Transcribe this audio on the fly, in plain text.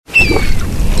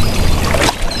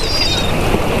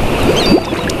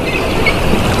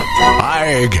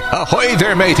Ahoy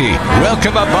there, matey.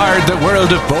 Welcome aboard the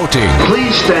world of boating.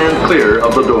 Please stand clear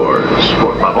of the doors.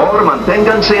 Por favor,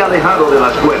 manténganse alejado de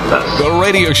las puertas. The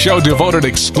radio show devoted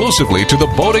exclusively to the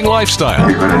boating lifestyle.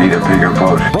 You're going to need a bigger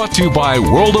boat. Brought to you by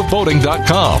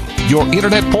worldofboating.com, your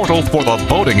internet portal for the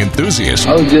boating enthusiast.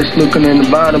 I was just looking into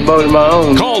buying a boat of my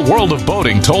own. Call World of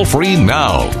Boating toll-free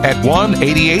now at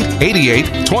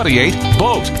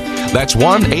 1-8888-28-BOAT. That's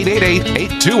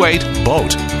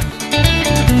 1-888-828-BOAT.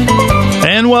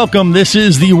 And welcome. This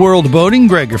is the World of Boating.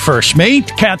 Greg, your first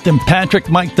mate. Captain Patrick,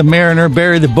 Mike the Mariner,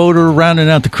 Barry the Boater, rounding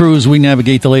out the crews. We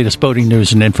navigate the latest boating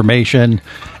news and information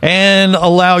and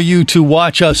allow you to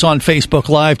watch us on Facebook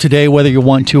Live today, whether you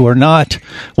want to or not,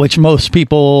 which most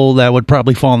people, that would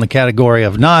probably fall in the category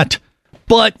of not.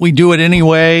 But we do it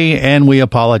anyway, and we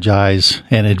apologize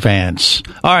in advance.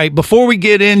 All right, before we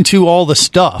get into all the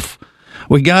stuff,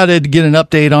 we got to get an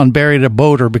update on Barry the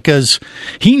Boater because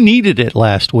he needed it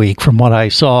last week from what I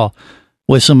saw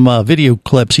with some video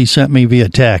clips he sent me via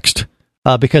text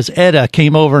because Edda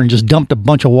came over and just dumped a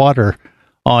bunch of water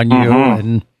on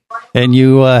you. And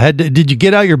you did you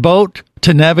get out your boat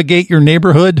to navigate your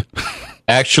neighborhood?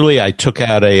 Actually, I took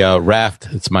out a raft.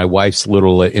 It's my wife's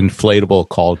little inflatable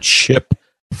called Ship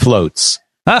Floats.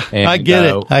 And, I get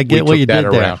it. I get what you did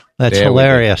there. Around. That's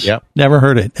hilarious. Yep. Never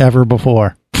heard it ever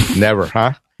before. Never,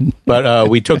 huh? But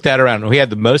we took that around. We had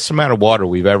the most amount of water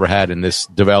we've ever had in this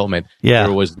development. Yeah.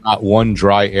 There was not one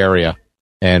dry area.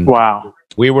 And wow.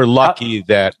 We were lucky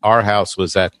that our house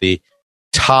was at the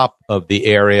top of the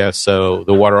area, so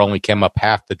the water only came up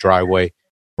half the driveway,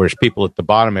 whereas people at the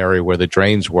bottom area where the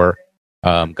drains were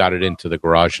got it into the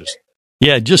garages.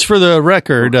 Yeah, just for the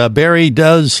record, Barry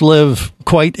does live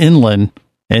quite inland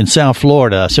in South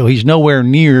Florida, so he's nowhere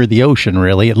near the ocean,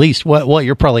 really. At least,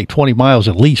 you're probably 20 miles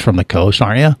at least from the coast,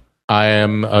 aren't you? I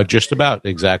am just about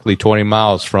exactly 20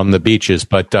 miles from the beaches,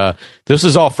 but this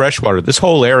is all freshwater. This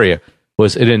whole area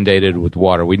was inundated with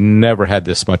water. We never had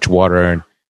this much water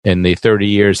in the 30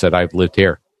 years that I've lived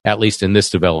here, at least in this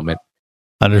development.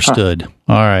 Understood.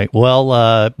 All right. Well,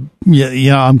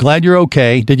 I'm glad you're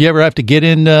okay. Did you ever have to get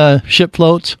in ship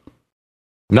floats?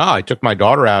 No, I took my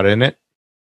daughter out in it.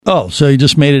 Oh, so you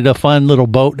just made it a fun little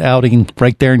boat outing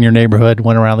right there in your neighborhood,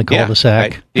 went around the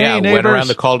cul-de-sac. Went around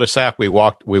the cul-de-sac. We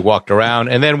walked around,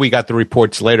 and then we got the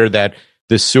reports later that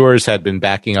the sewers had been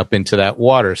backing up into that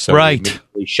water. So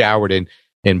we showered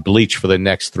in bleach for the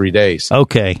next 3 days.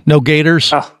 Okay. No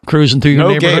gators cruising through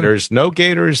your neighborhood? No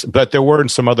gators, but there were in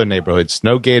some other neighborhoods.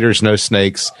 No gators, no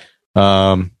snakes.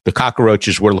 The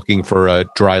cockroaches were looking for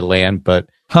dry land, but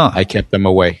I kept them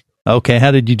away. Okay. How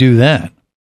did you do that?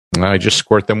 I just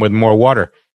squirt them with more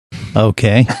water.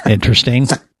 Okay. Interesting.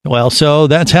 Well, so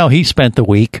that's how he spent the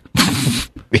week.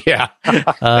 Yeah.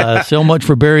 So much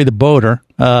for Barry the Boater.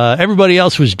 Everybody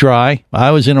else was dry.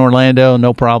 I was in Orlando,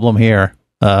 no problem here.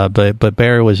 But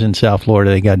Barry was in South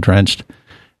Florida. They got drenched,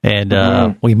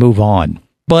 and we move on.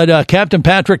 But Captain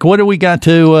Patrick, what do we got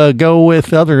to go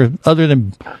with other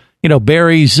than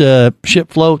Barry's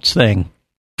ship floats thing?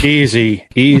 Easy.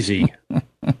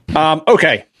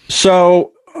 Okay,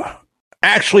 so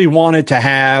actually wanted to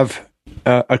have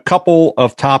a couple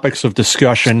of topics of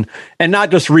discussion and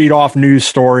not just read off news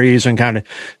stories and kind of.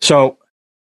 So,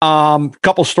 a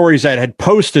couple stories that had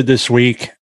posted this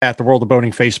week at the World of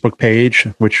Boating Facebook page,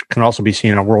 which can also be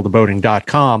seen on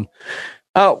worldofboating.com.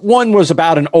 One was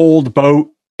about an old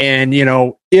boat, and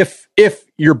if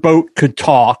your boat could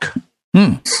talk,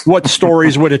 what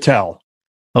stories would it tell?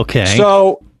 Okay.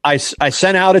 So I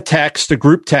sent out a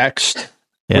group text,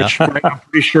 which I'm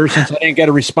pretty sure since I didn't get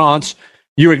a response,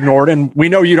 you ignored, and we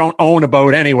know you don't own a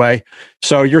boat anyway,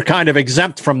 so you're kind of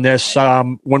exempt from this.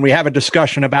 When we have a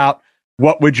discussion about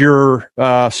what would your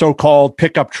so-called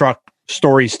pickup truck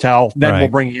stories tell, then we'll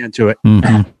bring you into it.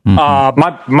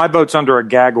 My boat's under a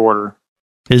gag order.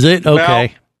 Is it?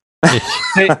 Okay.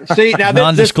 Well, see now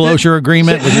non-disclosure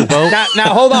agreement with your boat.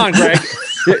 Now hold on, Greg.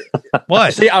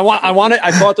 What? See,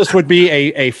 I thought this would be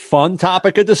a fun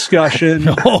topic of discussion.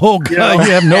 Oh God,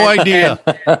 you have no idea.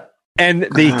 And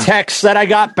the text that I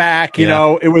got back,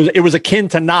 it was akin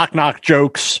to knock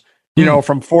jokes,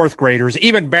 from fourth graders.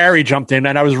 Even Barry jumped in,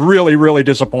 and I was really, really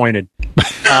disappointed.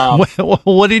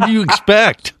 What did you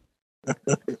expect?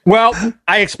 Well,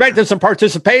 I expected some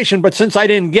participation, but since I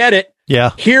didn't get it,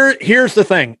 here's the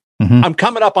thing. Mm-hmm. I'm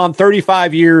coming up on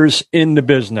 35 years in the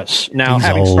business now,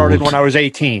 having started when I was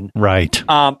 18. Right.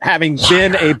 Having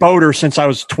been a boater since I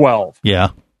was 12. Yeah.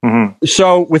 Mm-hmm.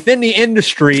 So within the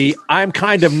industry, I'm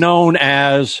kind of known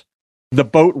as the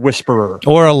Boat Whisperer.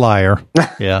 Or a liar.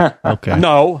 Yeah. Okay.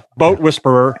 No, Boat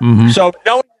Whisperer. So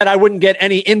knowing that I wouldn't get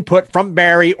any input from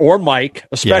Barry or Mike,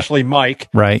 especially Mike,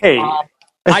 Right. Hey,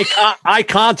 I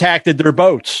contacted their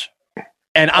boats,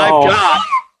 and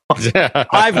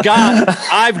I've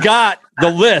got the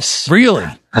list. Really?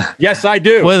 Yes, I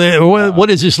do. What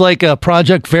is this, like a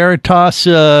Project Veritas?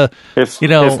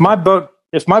 if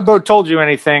my boat told you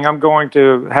anything, I'm going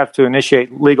to have to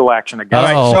initiate legal action again.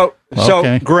 All right, so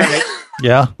okay. Greg,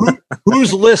 Yeah.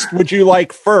 whose list would you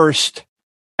like first?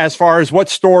 As far as what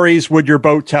stories would your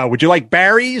boat tell? Would you like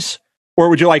Barry's or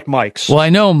would you like Mike's? Well, I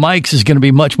know Mike's is going to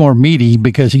be much more meaty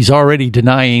because he's already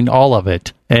denying all of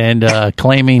it and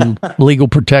claiming legal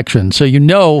protection. So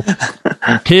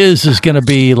his is going to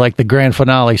be like the grand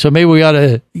finale. So maybe we ought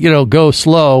to, go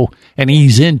slow and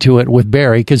ease into it with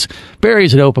Barry, because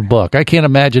Barry's an open book. I can't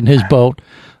imagine his boat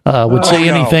would say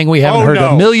anything we haven't heard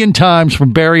a million times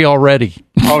from Barry already.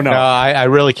 Oh, no. I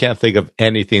really can't think of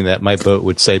anything that my boat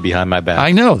would say behind my back.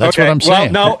 I know. That's what I'm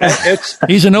saying. Well, no,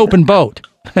 he's an open boat.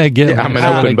 Again, I'm an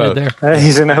open boat.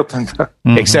 He's an open boat.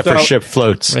 Except for ship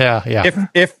floats. Yeah.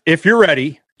 If you're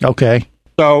ready. Okay.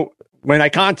 So when I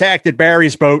contacted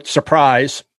Barry's boat,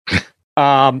 surprise,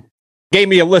 gave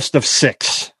me a list of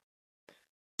 6.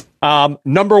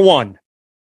 Number 1,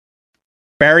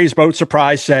 Barry's boat,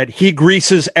 surprise, said he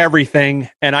greases everything,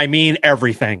 and I mean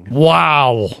everything.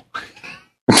 Wow.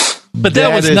 But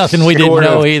that was nothing we didn't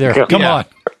know either. Come on.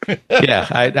 Yeah,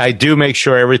 I do make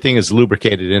sure everything is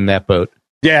lubricated in that boat.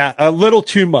 Yeah, a little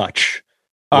too much,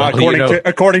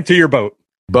 according to your boat.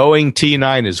 Boeing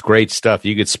T9 is great stuff.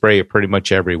 You could spray it pretty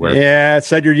much everywhere. Yeah, it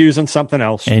said you're using something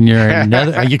else. And your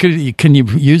nether, can you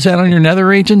use that on your nether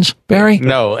regions, Barry?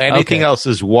 No, anything else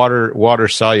is water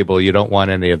soluble. You don't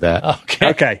want any of that.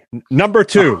 Okay. Number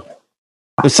 2,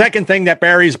 the second thing that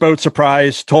Barry's boat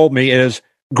surprise told me is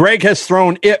Greg has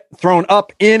thrown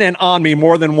up in and on me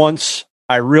more than once.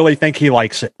 I really think he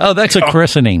likes it. Oh, that's a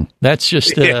christening. That's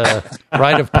just a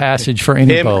rite of passage for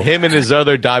any boat. Him and his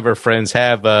other diver friends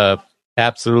have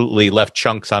absolutely left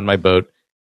chunks on my boat.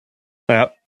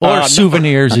 Or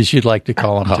souvenirs, as you'd like to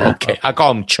call them. Okay, I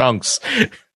call them chunks.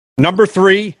 Number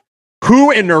 3,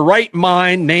 who in their right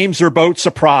mind names their boat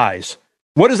Surprise?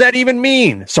 What does that even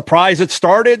mean? Surprise it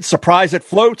started? Surprise it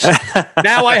floats?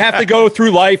 Now I have to go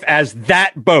through life as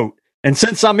that boat. And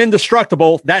since I'm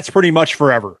indestructible, that's pretty much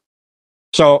forever.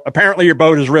 So apparently your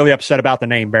boat is really upset about the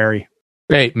name, Barry.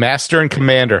 Hey, Master and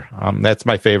Commander. That's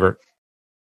my favorite.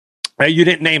 Hey, you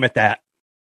didn't name it that.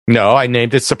 No, I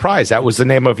named it Surprise. That was the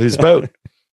name of his boat.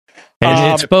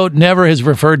 And its boat never has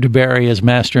referred to Barry as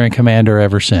Master and Commander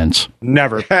ever since.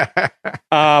 Never.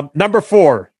 Number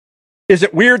 4. Is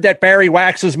it weird that Barry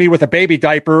waxes me with a baby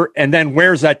diaper and then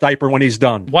wears that diaper when he's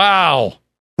done? Wow.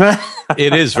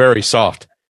 It is very soft.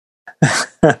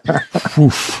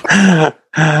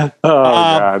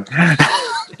 God.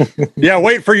 Yeah,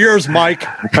 wait for yours, Mike.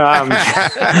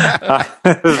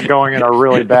 This is going in a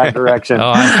really bad direction.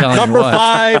 Number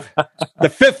 5, the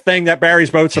 5th thing that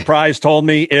Barry's boat surprise told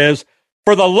me is,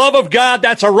 for the love of God,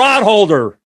 that's a rod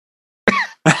holder.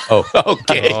 Oh,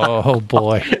 okay. Oh,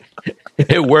 boy.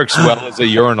 It works well as a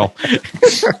urinal.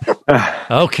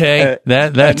 Okay.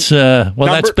 That's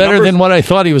better than what I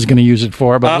thought he was going to use it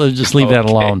for, but let's just leave that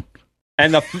alone.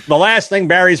 And the last thing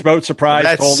Barry's boat surprise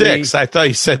told me... That's 6. I thought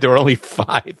you said there were only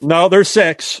 5. No, there's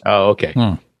 6. Oh, okay.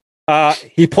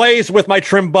 He plays with my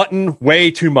trim button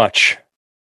way too much.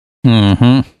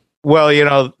 Mm-hmm.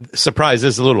 Well, Surprise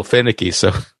is a little finicky,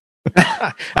 so...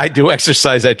 I do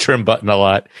exercise that trim button a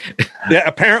lot. Yeah,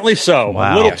 apparently so.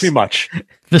 Wow. A little too much.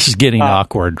 This is getting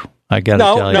awkward. I got to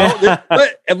tell you. No.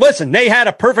 Listen, they had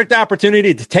a perfect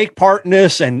opportunity to take part in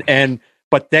this,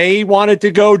 but they wanted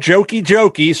to go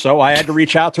jokey, so I had to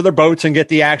reach out to their boats and get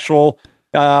the actual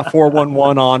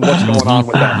 411 on what's going on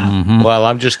with that. Mm-hmm. Well,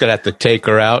 I'm just gonna have to take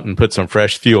her out and put some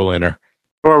fresh fuel in her.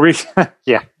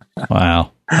 Yeah.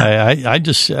 Wow.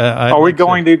 Are we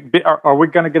going to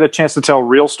get a chance to tell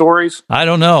real stories? I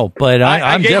don't know, but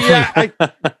I'm definitely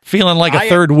feeling like a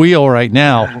third wheel right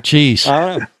now. Jeez.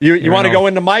 You want to go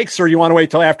into Mike's, or you want to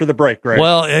wait till after the break, Greg?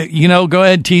 Well, go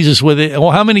ahead, tease us with it.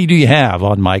 Well, how many do you have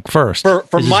on Mike first? For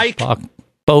Mike,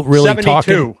 boat really 72.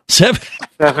 talking?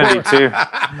 72.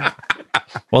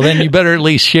 Well, then you better at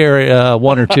least share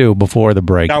 1 or 2 before the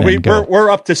break. No, we're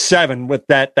up to 7 with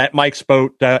that Mike's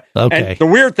boat. Okay. And the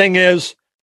weird thing is,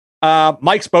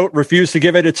 Mike's boat refused to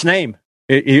give it its name.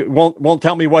 It won't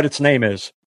tell me what its name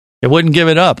is. It wouldn't give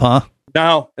it up, huh?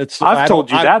 No, I've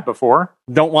told you that before.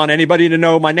 Don't want anybody to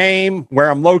know my name, where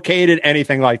I'm located,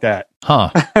 anything like that. Huh.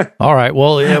 All right.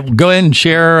 Well, go ahead and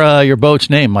share your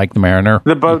boat's name, Mike the Mariner.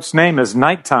 The boat's name is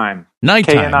Nighttime.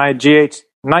 Nighttime.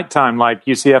 Nighttime, like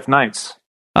UCF Knights.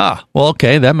 Ah, well,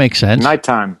 okay, that makes sense.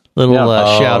 Nighttime. Little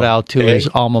shout out to his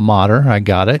alma mater. I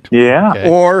got it. Yeah. Okay.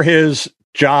 Or his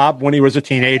job when he was a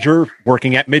teenager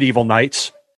working at Medieval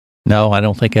Knights. No, I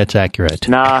don't think that's accurate.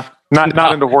 Nah,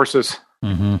 not into horses.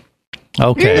 Mm-hmm.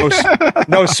 Okay.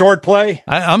 No sword play?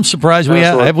 I'm surprised we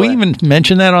have we even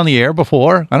mentioned that on the air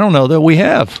before? I don't know that we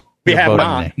have. We have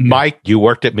not. Mike, you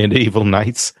worked at Medieval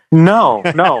Knights? No.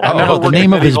 Oh, the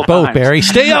name of his boat, times. Barry.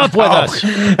 Stay up with us.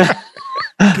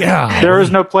 God. There is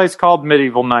no place called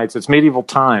Medieval Knights. It's Medieval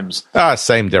Times.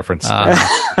 Same difference.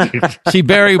 See,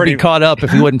 Barry would be caught up if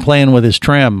he wasn't playing with his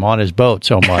trim on his boat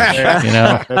so much. You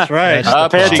know, that's right.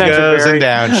 Up she goes and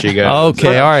down she goes.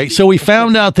 Okay, all right. So we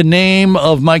found out the name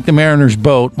of Mike the Mariner's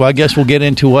boat. Well, I guess we'll get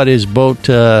into what his boat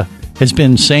has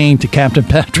been saying to Captain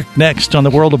Patrick next on the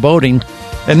World of Boating,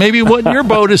 and maybe what your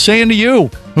boat is saying to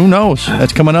you. Who knows?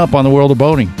 That's coming up on the World of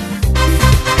Boating.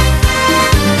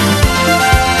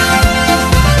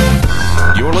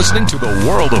 You're listening to the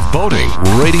World of Boating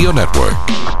Radio Network.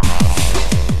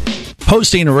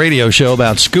 Hosting a radio show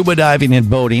about scuba diving and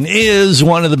boating is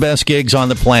one of the best gigs on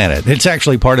the planet. It's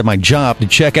actually part of my job to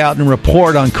check out and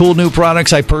report on cool new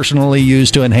products I personally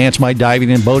use to enhance my diving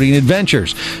and boating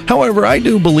adventures. However, I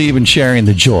do believe in sharing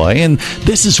the joy, and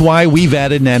this is why we've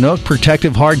added Nanook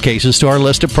protective hard cases to our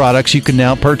list of products you can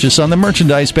now purchase on the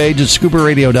merchandise page at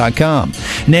scubaradio.com.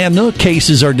 Nanook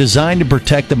cases are designed to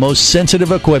protect the most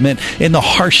sensitive equipment in the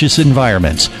harshest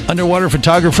environments. Underwater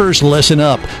photographers, listen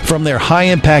up. From their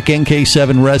high-impact NK7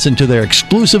 resin to their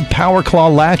exclusive Power Claw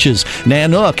latches,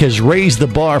 Nanook has raised the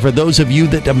bar for those of you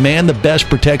that demand the best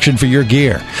protection for your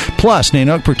gear. Plus,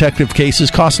 Nanook protective cases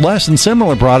cost less than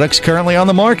similar products currently on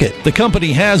the market. The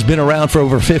company has been around for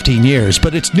over 15 years,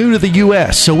 but it's new to the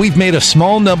U.S., so we've made a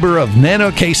small number of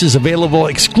Nanook cases available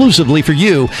exclusively for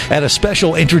you at a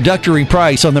special introductory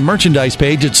price on the merchandise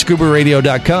page at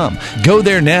scubaradio.com. Go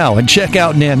there now and check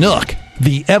out Nanook,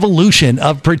 the evolution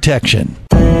of protection.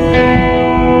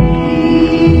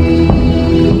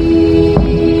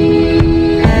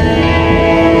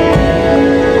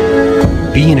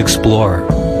 Be an explorer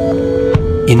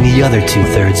in the other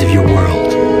 2/3 of your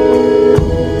world.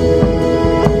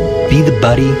 Be the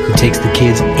buddy who takes the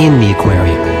kids in the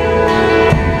aquarium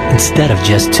instead of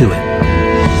just to it.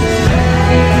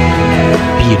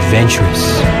 Be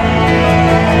adventurous.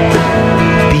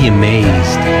 Be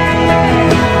amazed.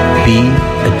 Be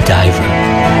a diver.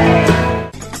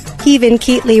 Even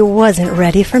Keatley wasn't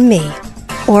ready for me,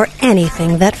 or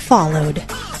anything that followed.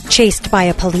 Chased by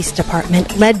a police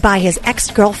department led by his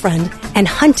ex-girlfriend and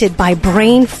hunted by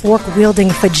brain fork-wielding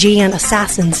Fijian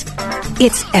assassins,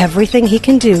 it's everything he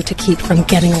can do to keep from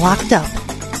getting locked up,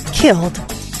 killed,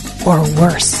 or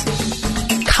worse.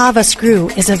 Kava Screw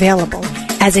is available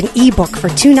as an ebook for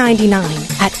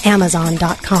 $2.99 at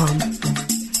Amazon.com.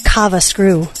 Kava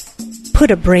Screw.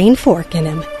 Put a brain fork in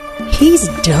him. He's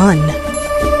done.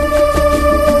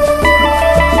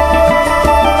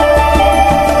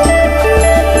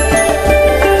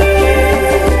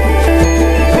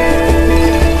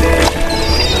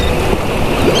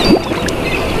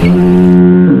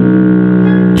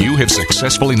 You have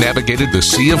successfully navigated the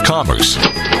Sea of Commerce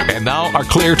and now are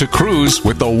clear to cruise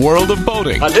with the World of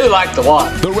Boating. I do like the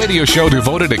water. The radio show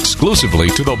devoted exclusively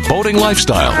to the boating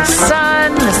lifestyle. The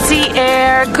sun, the sea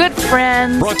air, good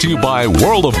friends. Brought to you by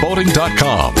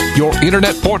worldofboating.com, your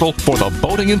internet portal for the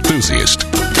boating enthusiast.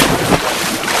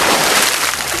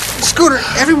 Scooter,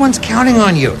 everyone's counting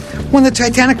on you. When the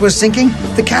Titanic was sinking,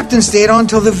 the captain stayed on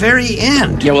till the very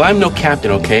end. Yeah, well, I'm no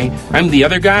captain, okay? I'm the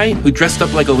other guy who dressed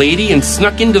up like a lady and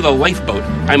snuck into the lifeboat.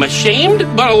 I'm ashamed,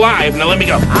 but alive. Now let me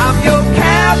go. I'm your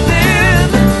captain.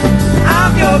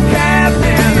 I'm your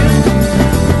captain.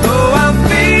 Oh, I'm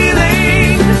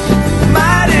feeling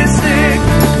mighty sick.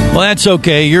 Well, that's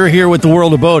okay. You're here with the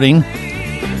World of Boating,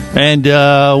 and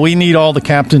we need all the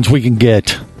captains we can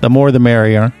get. The more the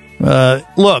merrier.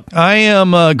 Look, I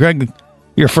am Greg,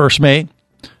 your first mate.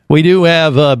 We do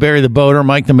have Barry the Boater,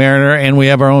 Mike the Mariner, and we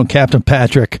have our own Captain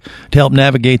Patrick to help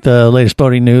navigate the latest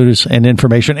boating news and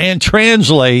information and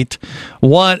translate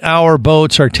what our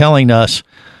boats are telling us,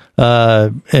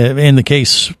 in the case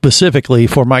specifically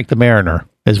for Mike the Mariner,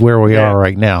 is where we are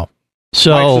right now.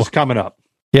 So Mike's is coming up.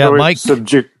 Yeah, so Mike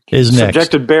is next.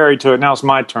 Subjected Barry to it. Now it's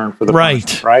my turn for the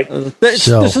punishment, right? This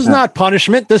is not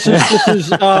punishment. This is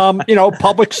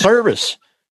public service.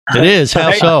 It is.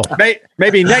 How so?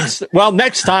 Maybe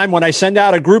next time when I send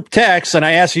out a group text and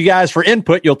I ask you guys for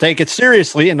input, you'll take it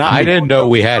seriously. And I didn't know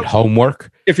we had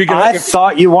homework. I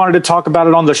thought you wanted to talk about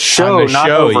it on the show, not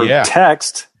over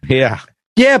text. Yeah.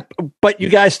 Yeah, but you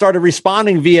guys started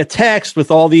responding via text with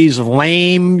all these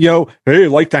lame, hey,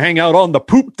 like to hang out on the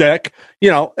poop deck, They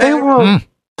were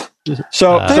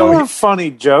they were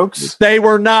funny jokes. They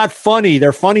were not funny.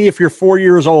 They're funny if you're 4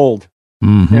 years old,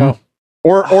 Mm-hmm.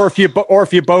 or if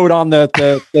you boat on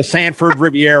the Sanford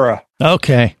Riviera.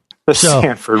 Okay. The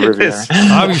Sanford Riviera.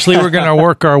 Obviously, we're going to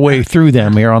work our way through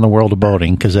them here on the World of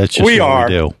Boating because that's just what we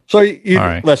do. So All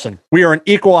right. Listen, we are an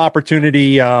equal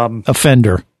opportunity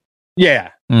offender. Yeah,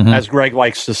 Mhm. as Greg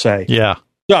likes to say. Yeah.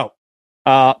 So,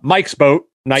 Mike's boat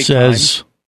nighttime Says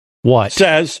what?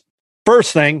 Says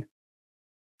first thing.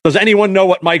 Does anyone know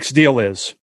what Mike's deal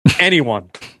is?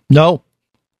 Anyone? No.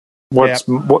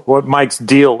 What Mike's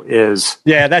deal is?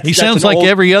 Yeah, He sounds like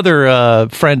every other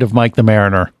friend of Mike the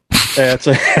Mariner. It's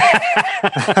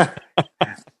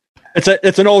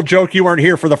an old joke. You weren't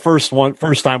here for the first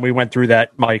time we went through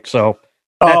that, Mike. So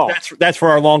that's for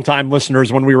our longtime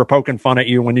listeners when we were poking fun at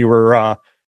you when you were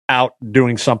out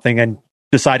doing something and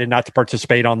decided not to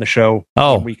participate on the show.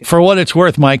 Oh, for what it's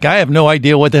worth, Mike, I have no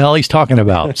idea what the hell he's talking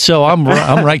about. So I'm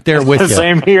right there with you.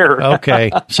 Same here.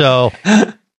 Okay, so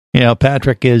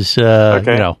Patrick is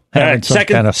having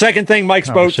some second thing Mike's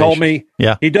boat told me.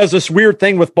 Yeah, he does this weird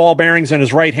thing with ball bearings in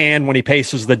his right hand when he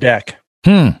paces the deck.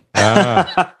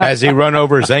 Has he run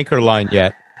over his anchor line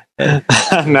yet?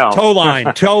 No. Toe line.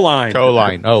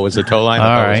 Oh, it was a toe line?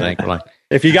 All right. Anchor line.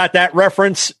 If you got that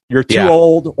reference, you're too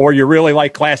old, or you really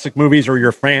like classic movies, or you're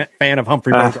a fan of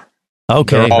Humphrey Bogart.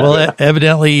 Okay, well,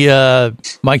 evidently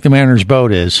Mike the Mariner's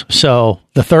boat is. So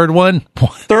the third one?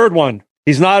 Third one.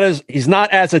 He's not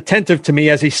as attentive to me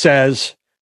as he says.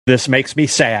 This makes me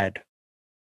sad.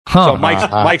 Huh. So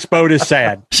Mike's boat is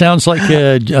sad. Sounds like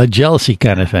a jealousy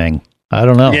kind of thing. I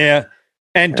don't know. Yeah.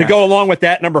 And to go along with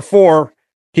that, number 4,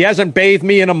 he hasn't bathed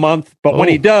me in a month, but when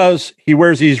he does, he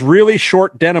wears these really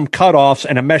short denim cutoffs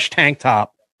and a mesh tank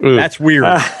top. Ooh. That's weird.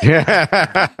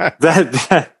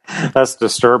 That's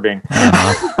disturbing.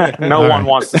 No one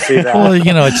wants to see that. Well,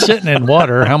 it's sitting in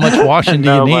water. How much washing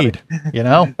do you need?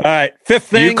 All right. Fifth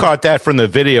thing. You caught that from the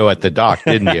video at the dock,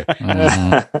 didn't you?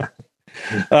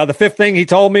 Mm-hmm. The fifth thing he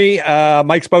told me,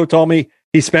 Mike's boat told me,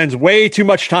 he spends way too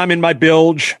much time in my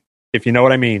bilge, if you know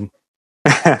what I mean.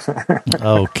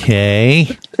 Okay.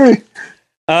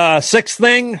 Sixth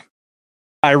thing,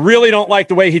 I really don't like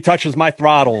the way he touches my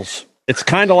throttles. It's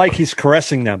kind of like he's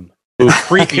caressing them. It's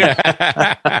creepy.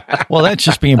 Well, that's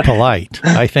just being polite.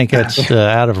 I think that's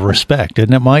out of respect,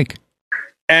 isn't it, Mike?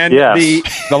 And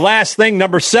yes. the last thing,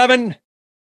 number 7,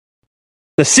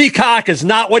 the Seacock is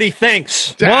not what he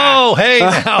thinks. Whoa, hey,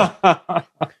 now.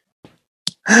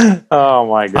 Oh,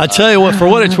 my God. I'll tell you what, for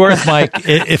what it's worth, Mike,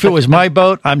 if it was my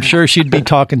boat, I'm sure she'd be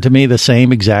talking to me the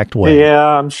same exact way. Yeah,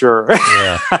 I'm sure.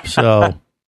 Yeah. So,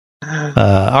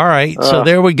 all right. So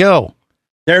there we go.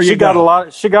 She got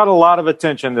a lot of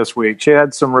attention this week. She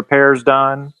had some repairs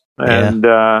done, and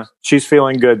she's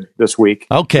feeling good this week.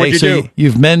 Okay, so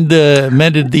you've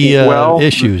mended the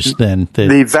issues then.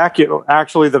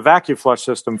 The vacuum flush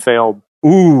system failed.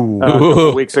 Ooh, a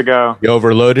couple weeks ago. You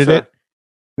overloaded it?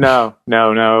 No.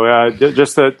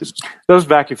 Just that those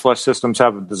vacuum flush systems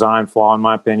have a design flaw, in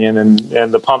my opinion, and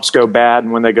the pumps go bad,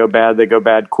 and when they go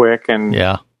bad quick, and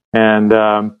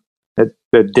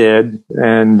it did.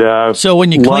 And so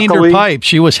when you cleaned her pipe,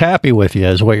 she was happy with you,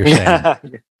 is what you're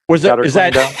saying. Is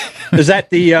that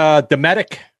the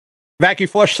Dometic vacuum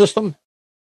flush system?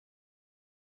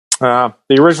 The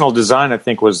original design, I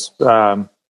think, was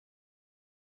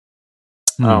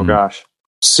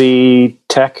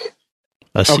C-Tech.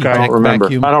 I don't remember.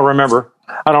 Vacuum? I don't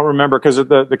remember because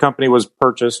the company was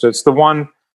purchased. It's the one.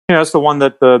 It's the one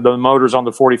that the motor's on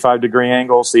the 45-degree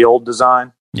angle. It's the old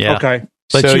design. Yeah. Okay.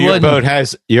 But so your boat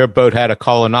had a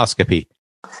colonoscopy.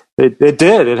 It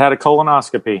did. It had a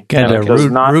colonoscopy. Kind of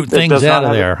root things out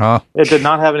of there, huh? It did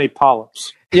not have any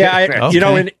polyps. Yeah,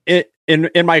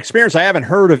 in my experience, I haven't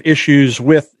heard of issues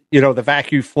with the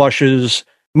vacuum flushes.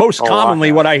 Most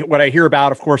commonly, what I hear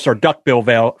about, of course, are duckbill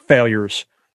failures.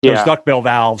 Those duckbill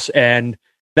valves, and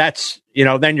that's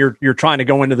then you're trying to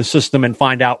go into the system and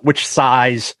find out which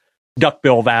size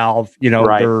duckbill valve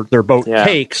their boat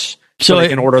takes, so they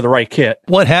can order the right kit.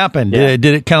 What happened? Yeah.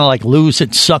 Did it kind of like lose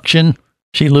its suction?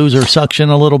 She lose her suction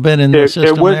a little bit in the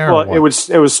system there? Well, it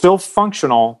was still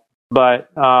functional, but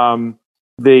it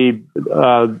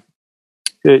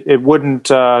wouldn't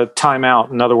time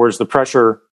out. In other words, the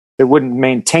pressure, it wouldn't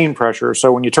maintain pressure.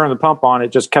 So when you turn the pump on, it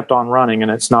just kept on running, and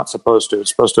it's not supposed to. It's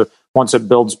supposed to, once it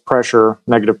builds pressure,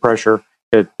 negative pressure,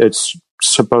 it's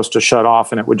supposed to shut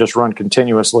off, and it would just run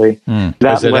continuously.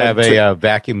 Does it have a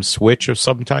vacuum switch of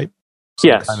some type?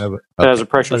 Yes, it has a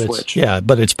pressure switch.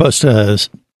 But it's supposed to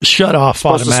shut off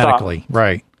supposed to automatically. stop.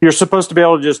 Right. You're supposed to be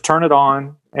able to just turn it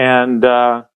on and.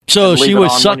 So and leave she it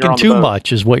was on when sucking you're on the too boat.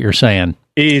 much, is what you're saying.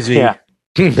 Easy. Yeah.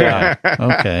 Yeah.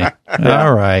 Okay.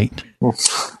 All right.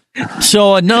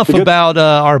 So enough about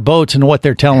our boats and what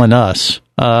they're telling us.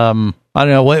 I don't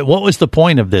know. What was the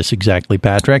point of this exactly,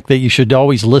 Patrick? That you should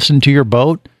always listen to your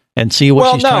boat and see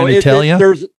what she's trying to tell you?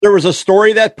 There was a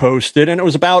story that posted, and it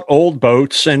was about old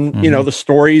boats and, the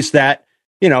stories that,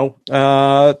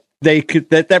 that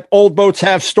old boats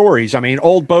have stories. I mean,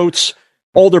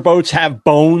 older boats have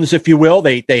bones, if you will.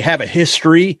 They have a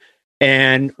history.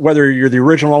 And whether you're the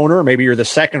original owner, or maybe you're the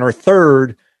second or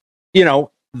third,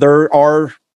 there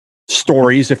are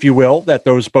stories, if you will, that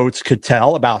those boats could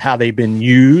tell about how they've been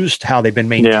used, how they've been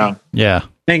maintained. Yeah.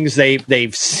 Things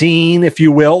they've seen, if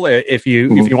you will, if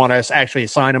you want to actually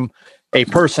assign them a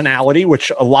personality,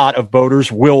 which a lot of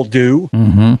boaters will do.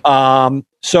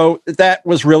 So that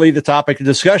was really the topic of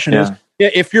discussion is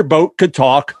if your boat could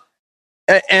talk.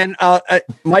 And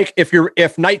Mike,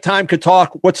 if nighttime could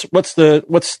talk, what's the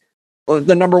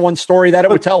number one story that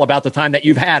it would tell about the time that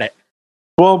you've had it?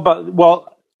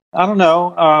 Well, I don't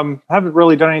know. Haven't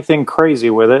really done anything crazy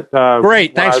with it.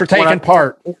 Great, thanks for taking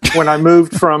part. When I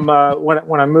moved from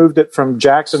when I moved it from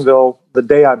Jacksonville, the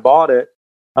day I bought it,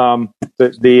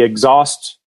 the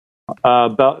exhaust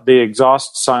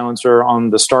silencer on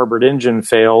the starboard engine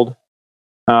failed.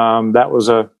 That was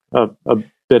a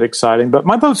bit exciting, but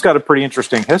my boat's got a pretty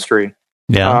interesting history.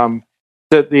 Yeah.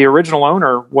 The original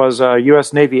owner was a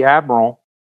U.S. Navy admiral,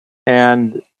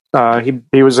 and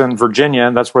he was in Virginia,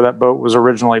 and that's where that boat was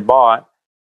originally bought.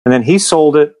 And then he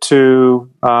sold it to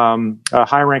a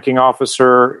high-ranking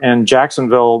officer in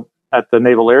Jacksonville at the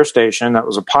Naval Air Station that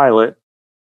was a pilot,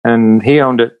 and he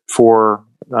owned it for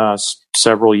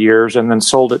several years and then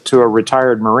sold it to a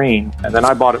retired Marine. And then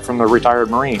I bought it from the retired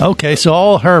Marine. Okay, so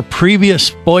all her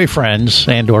previous boyfriends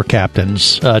and or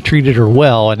captains treated her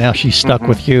well, and now she's stuck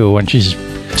with you, and she's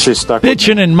stuck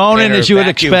bitching and moaning as you would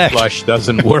expect. Flush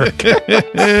doesn't work. You're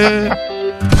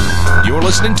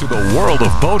listening to the World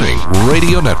of Boating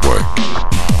Radio Network.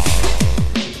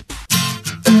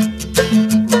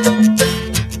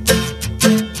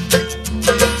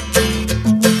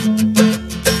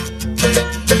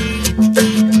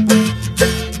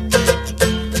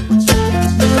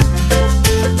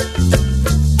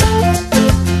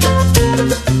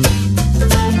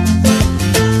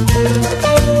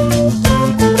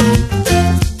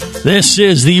 This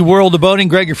is the World of Boating.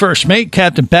 Greg, your first mate,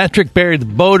 Captain Patrick, Barry the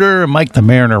Boater, and Mike the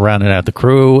Mariner rounding out the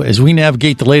crew as we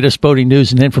navigate the latest boating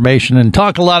news and information and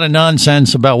talk a lot of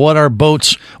nonsense about what our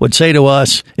boats would say to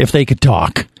us if they could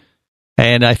talk.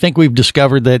 And I think we've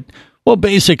discovered that, well,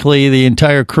 basically the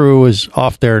entire crew is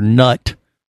off their nut.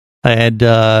 And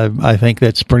I think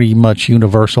that's pretty much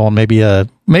universal. Maybe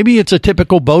it's a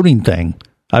typical boating thing.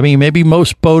 I mean, maybe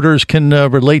most boaters can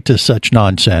relate to such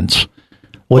nonsense.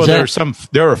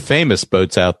 There are famous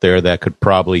boats out there that could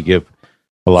probably give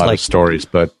a lot of stories,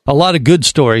 but a lot of good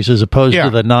stories as opposed to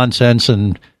the nonsense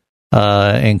and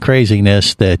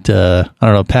craziness that I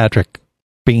don't know. Patrick,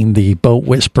 being the boat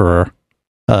whisperer,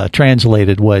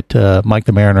 translated what Mike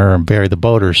the Mariner and Barry the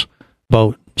Boater's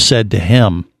boat said to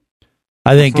him.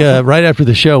 I think right after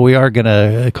the show we are going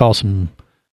to call some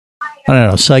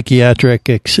psychiatric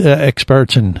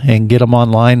experts and get them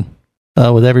online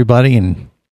with everybody and.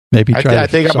 Maybe I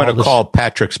think I'm going to call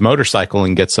Patrick's motorcycle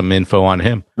and get some info on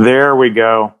him. There we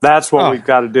go. That's what we've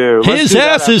got to do. His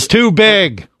ass is too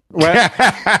big. Well,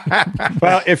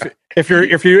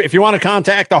 if you want to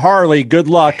contact the Harley, good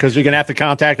luck because you're going to have to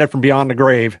contact it from beyond the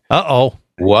grave. Uh-oh.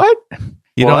 What?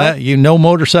 You know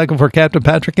motorcycle for Captain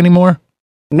Patrick anymore?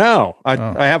 No, I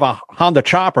have a Honda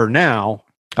Chopper now.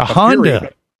 A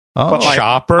Honda?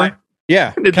 Chopper?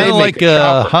 Yeah, kind of like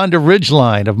a Honda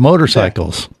Ridgeline of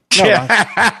motorcycles. No,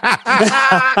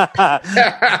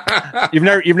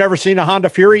 you've never seen a Honda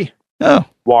Fury? No.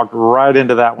 Walked right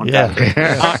into that one. Yeah.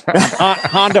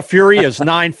 Honda Fury is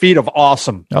 9 feet of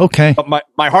awesome. Okay. But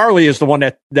my Harley is the one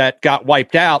that got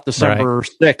wiped out December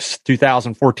 6th,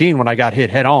 2014 when I got hit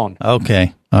head on.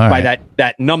 Okay. All right. By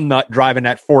that numbnut driving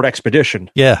that Ford Expedition.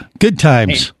 Yeah. Good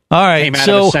times. All right. Came out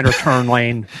of a center turn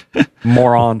lane.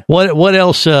 Moron. What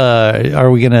else are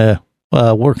we going to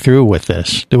work through with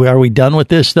this? Are we done with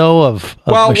this though? Of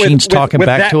machines talking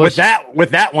back to us?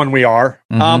 With that one, we are.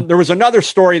 Mm-hmm. There was another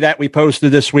story that we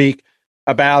posted this week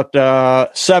about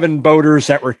 7 boaters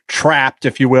that were trapped,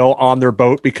 if you will, on their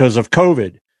boat because of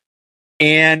COVID.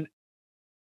 And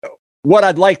what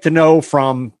I'd like to know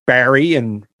from Barry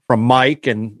and from Mike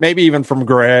and maybe even from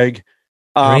Greg.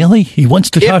 Really? He wants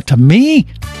to talk to me?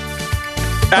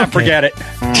 Forget it.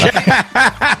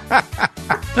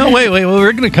 No, wait.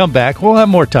 We're going to come back. We'll have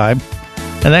more time.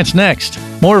 And that's next.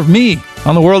 More of me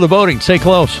on the World of Boating. Stay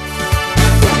close.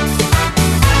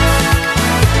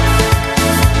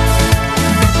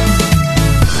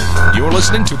 You're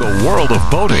listening to the World of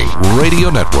Boating Radio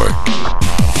Network.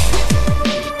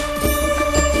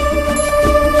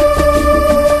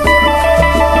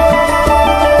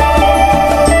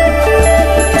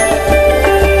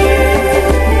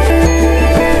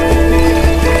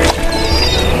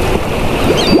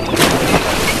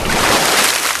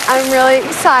 I'm really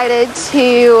excited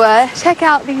to check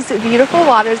out these beautiful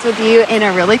waters with you in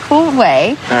a really cool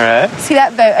way. All right. See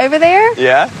that boat over there?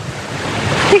 Yeah.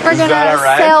 I think we're going to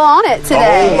right? sail on it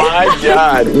today. Oh my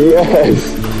God!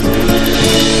 Yes.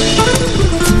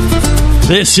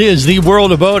 This is the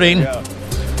World of Boating.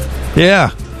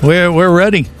 Yeah, we're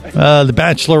ready. The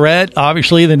Bachelorette,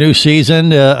 obviously, the new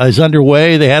season is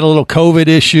underway. They had a little COVID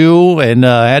issue and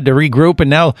had to regroup, and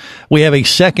now we have a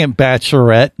second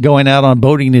Bachelorette going out on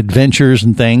boating adventures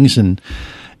and things. And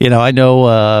I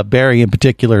know Barry in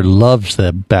particular loves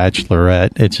the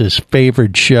Bachelorette. It's his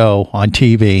favorite show on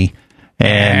TV.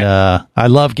 And I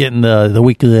love getting the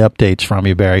weekly updates from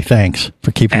you, Barry. Thanks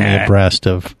for keeping me abreast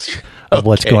of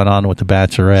what's going on with the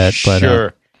Bachelorette. But,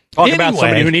 sure. Talk about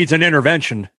somebody who needs an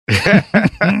intervention.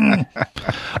 All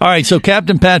right, so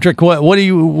Captain Patrick, what do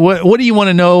you want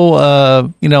to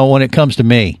know? When it comes to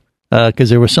me, because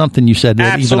there was something you said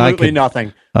that absolutely even I could,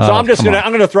 nothing. So I'm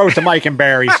gonna throw it to Mike and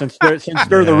Barry since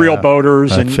they're the real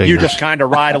boaters, and you just kind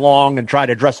of ride along and try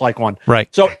to dress like one. Right.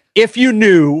 So if you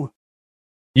knew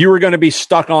you were going to be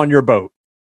stuck on your boat,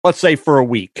 let's say for a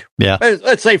week,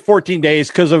 let's say 14 days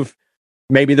because of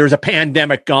maybe there's a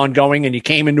pandemic ongoing and you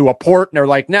came into a port and they're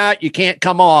like, nah, you can't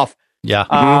come off.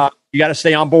 Yeah. You got to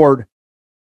stay on board.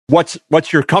 What's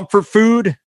your comfort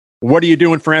food? What are you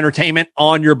doing for entertainment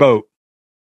on your boat?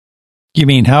 You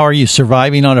mean, how are you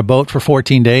surviving on a boat for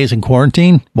 14 days in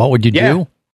quarantine? What would you do?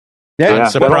 Yeah.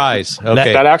 Surprise.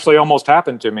 Okay. That actually almost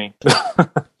happened to me.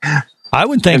 I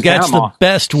would think that's the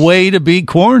best way to be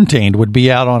quarantined, would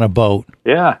be out on a boat.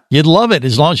 Yeah. You'd love it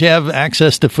as long as you have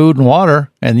access to food and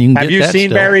water. And you can have you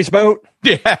seen Barry's boat?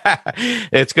 Yeah.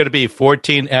 It's going to be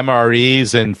 14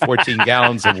 MREs and 14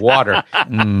 gallons of water.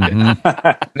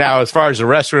 Mm-hmm. Now, as far as the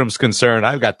restroom's concerned,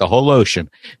 I've got the whole ocean.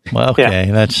 Well,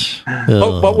 okay, that's.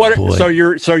 But what?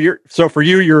 Boy. So for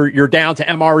you, you're down to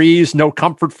MREs, no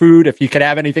comfort food. If you could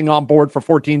have anything on board for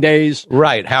 14 days,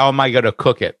 right? How am I going to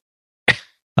cook it?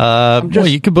 Well,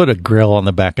 you could put a grill on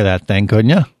the back of that thing, couldn't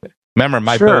you? Remember,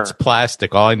 my boat's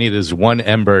plastic. All I need is one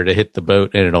ember to hit the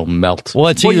boat, and it'll melt. Well,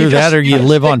 it's either that or you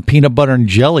live on peanut butter and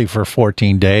jelly for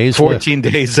 14 days. 14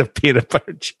 days of peanut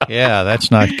butter and jelly. Yeah, that's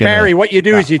not good. Barry, what you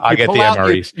do is you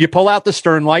you pull out the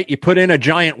stern light, you put in a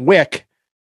giant wick,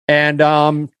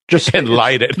 and just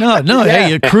light it. No.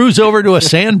 Hey, you cruise over to a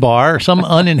sandbar, some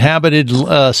uninhabited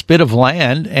spit of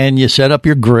land, and you set up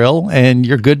your grill, and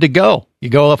you're good to go. You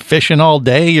go up fishing all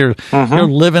day. You're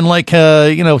living like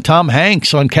Tom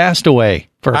Hanks on Castaway.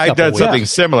 I've done something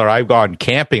similar. I've gone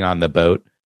camping on the boat,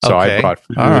 so I brought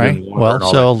food. All right.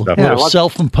 Well, so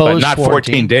self-imposed, but not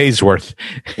 14 days worth.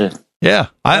 Yeah,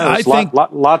 I think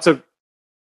lots of.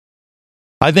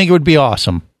 I think it would be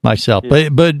awesome myself,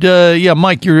 but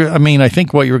Mike, I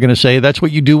think what you were going to say, that's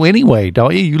what you do anyway,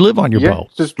 don't you? You live on your boat.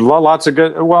 Just lots of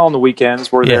good. Well, on the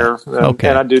weekends we're there, okay.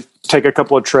 And I do take a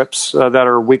couple of trips that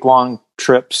are week-long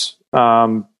trips.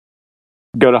 Go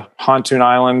to Pontoon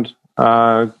Island.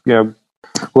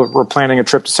 We're planning a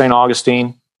trip to St.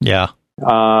 Augustine. Yeah.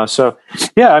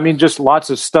 Just lots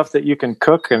of stuff that you can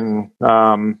cook and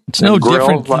it's no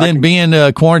different than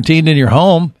being quarantined in your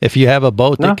home. If you have a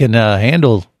boat that can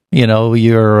handle,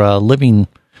 your living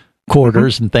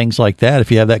quarters and things like that.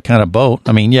 If you have that kind of boat,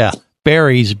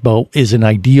 Barry's boat isn't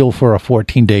ideal for a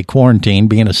 14-day quarantine,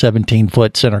 being a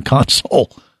 17-foot center console.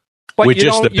 But with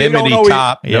just the bimini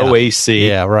top, no AC.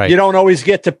 Yeah, right. You don't always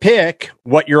get to pick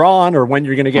what you're on or when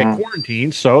you're going to get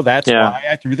quarantined, so that's why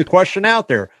I threw the question out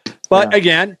there. But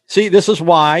again, see, this is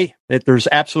why there's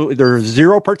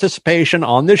zero participation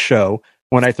on this show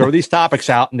when I throw these topics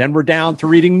out, and then we're down to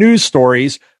reading news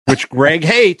stories, which Greg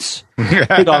hates.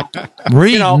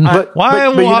 Reading?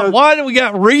 Why do we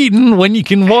got reading when you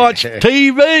can watch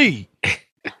TV?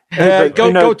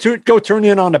 Go turn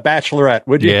in on The Bachelorette,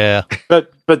 would you? Yeah.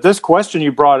 But this question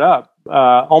you brought up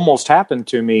almost happened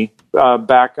to me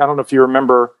back. I don't know if you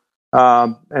remember.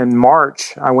 In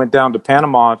March, I went down to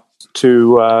Panama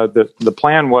to the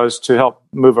plan was to help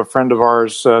move a friend of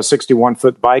ours,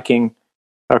 61-foot Viking,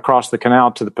 across the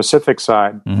canal to the Pacific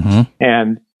side.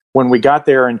 And when we got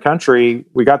there in country,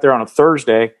 we got there on a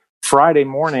Thursday. Friday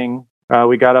morning,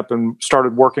 we got up and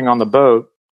started working on the boat.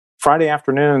 Friday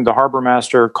afternoon, the harbor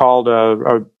master called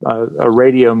a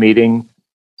radio meeting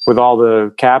with all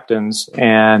the captains,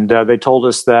 and they told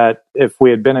us that if we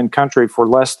had been in country for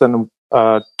less than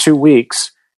 2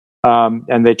 weeks,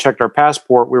 and they checked our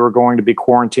passport, we were going to be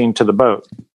quarantined to the boat.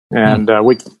 And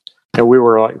we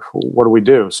were like, what do we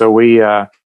do? So we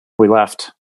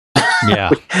left.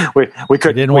 Yeah, we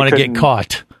didn't want to get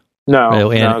caught. No,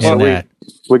 we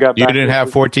got. You didn't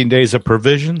have 14 days of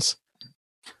provisions.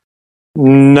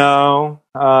 No,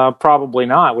 probably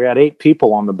not. We had 8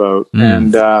 people on the boat,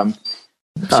 and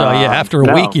after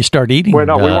a week, you start eating. Well,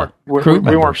 no, we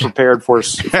weren't prepared for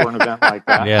an event like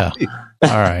that. Yeah, all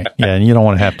right. Yeah, and you don't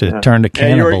want to have to turn to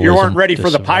cannibalism. You weren't ready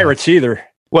for the pirates either.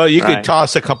 Well, you could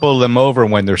toss a couple of them over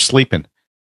when they're sleeping.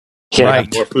 Yeah.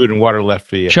 Right, more food and water left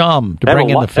for you. Chum to bring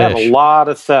in the fish. They had a lot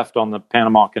of theft on the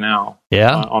Panama Canal.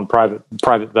 Yeah, on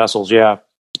private vessels. Yeah.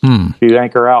 If you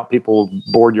anchor out, people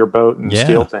board your boat and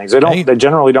steal things. They don't. They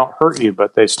generally don't hurt you,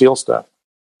 but they steal stuff.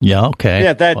 Yeah. Okay.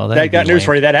 Yeah. That got news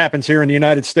for you. That happens here in the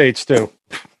United States too.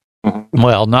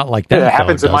 Well, not like that. It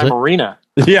happens in my marina.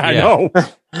 Yeah, I know.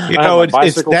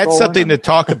 That's something to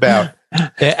talk about.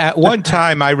 At one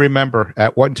time, I remember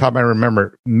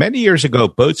many years ago,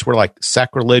 boats were like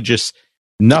sacrilegious.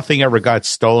 Nothing ever got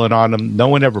stolen on them. No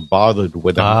one ever bothered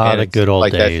with them. The good old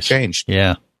days. That's changed.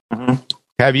 Yeah.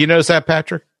 Have you noticed that,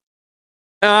 Patrick?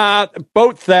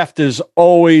 Boat theft has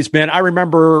always been. I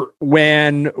remember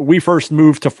when we first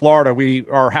moved to Florida,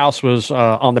 our house was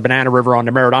on the Banana River on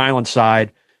the Merritt Island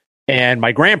side, and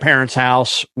my grandparents'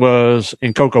 house was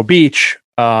in Cocoa Beach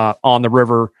on the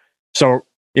river. So,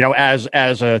 as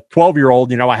a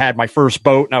 12-year-old, I had my first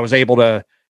boat, and I was able to,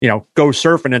 go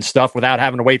surfing and stuff without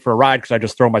having to wait for a ride because I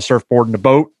just throw my surfboard in the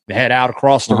boat, head out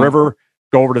across the river,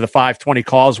 go over to the 520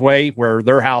 Causeway where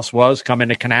their house was, come in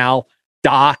the canal,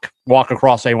 dock, walk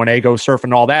across A1A, go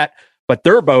surfing, all that. But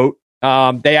their boat,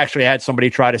 they actually had somebody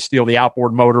try to steal the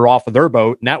outboard motor off of their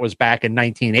boat, and that was back in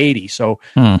 1980. So,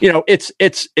 it's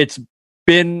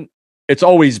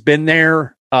always been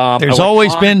there. There's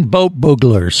always been boat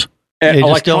booglers.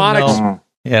 Electronics,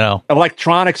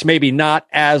 electronics, maybe not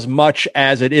as much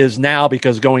as it is now,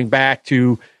 because going back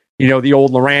to, the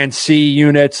old Loran C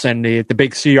units and the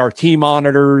big CRT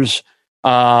monitors,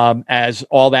 as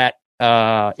all that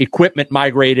equipment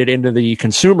migrated into the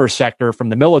consumer sector from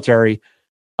the military,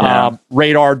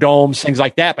 radar domes, things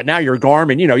like that. But now your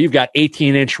Garmin, you've got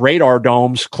 18-inch radar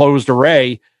domes, closed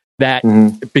array, that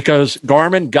because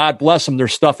Garmin, God bless them, their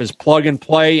stuff is plug and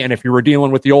play. And if you were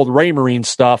dealing with the old Raymarine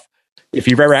stuff, if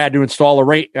you've ever had to install a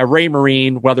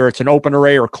Raymarine, whether it's an open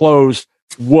array or closed,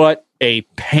 what a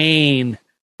pain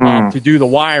to do the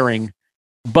wiring.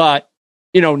 But,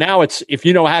 now it's, if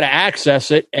you know how to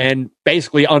access it and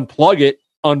basically unplug it,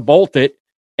 unbolt it,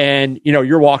 and,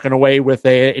 you're walking away with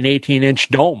an 18-inch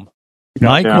dome.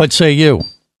 Mike, what say you?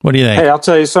 What do you think? Hey, I'll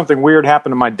tell you something weird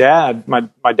happened to my dad.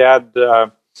 My dad,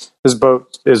 his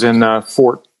boat is in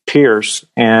Fort Pierce,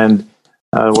 and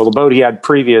the boat he had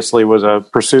previously was a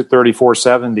Pursuit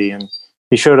 3470, and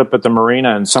he showed up at the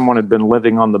marina, and someone had been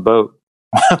living on the boat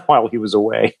while he was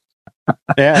away.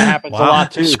 Yeah, it happens a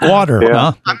lot too. Squatter,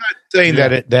 huh? I'm not saying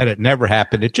that it never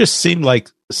happened. It just seemed like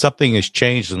something has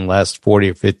changed in the last 40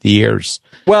 or 50 years.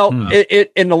 Well,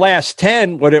 it in the last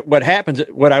 10, what happens?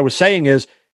 What I was saying is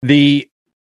the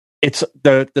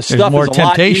stuff more is a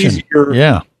temptation. lot easier.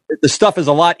 Yeah, the stuff is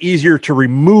a lot easier to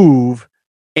remove.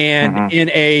 And in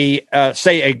a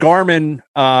say a Garmin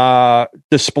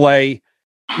display,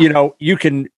 you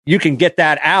can get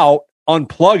that out,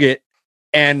 unplug it,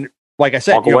 and like I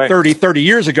said, 30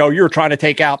 years ago, you were trying to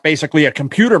take out basically a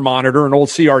computer monitor, an old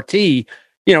CRT.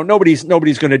 Nobody's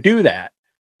going to do that.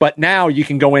 But now you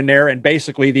can go in there, and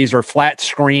basically these are flat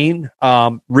screen,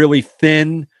 really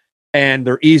thin, and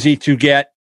they're easy to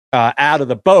get out of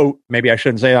the boat. Maybe I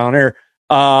shouldn't say it on air,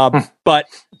 but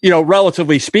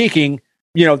relatively speaking,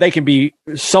 they can be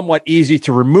somewhat easy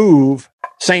to remove.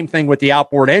 Same thing with the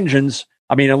outboard engines.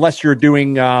 I mean, unless you're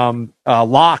doing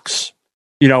locks,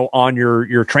 on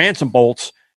your transom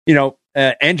bolts,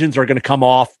 engines are going to come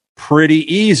off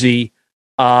pretty easy.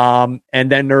 And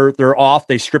then they're off.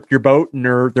 They strip your boat, and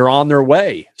they're on their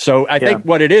way. So I think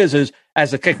what it is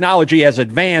as the technology has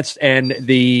advanced and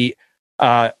the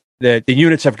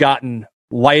units have gotten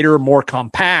lighter, more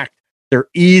compact, they're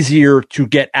easier to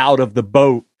get out of the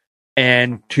boat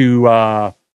and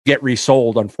to get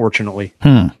resold, unfortunately.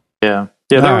 Yeah.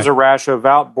 There was a rash of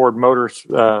outboard motors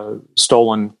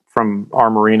stolen from our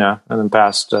marina in the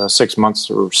past 6 months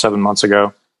or 7 months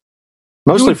ago,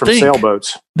 mostly from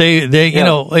sailboats. Outboard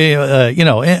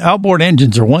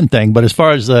engines are one thing, but as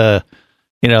far as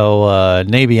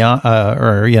navionics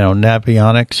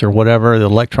or whatever, the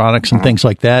electronics and things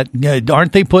like that.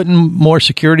 Aren't they putting more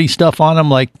security stuff on them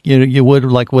like you would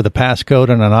like with a passcode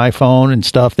on an iPhone and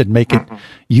stuff that make it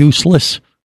useless?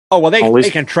 Oh, well, they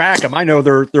can track them. I know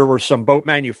there were some boat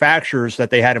manufacturers that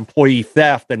they had employee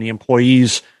theft, and the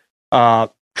employees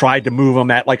tried to move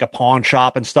them at like a pawn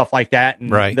shop and stuff like that.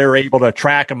 And they're able to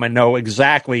track them and know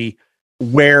exactly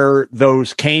where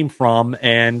those came from.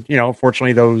 And,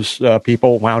 fortunately, those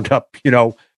people wound up,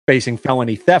 facing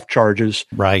felony theft charges.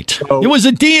 Right. So, it was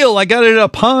a deal. I got it at a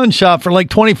pawn shop for like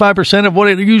 25% of what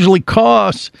it usually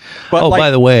costs. But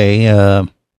by the way,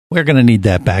 we're going to need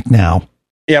that back now.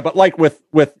 Yeah, but like with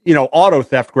auto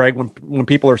theft, Greg, when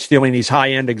people are stealing these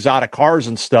high-end exotic cars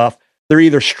and stuff, they're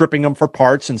either stripping them for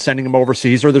parts and sending them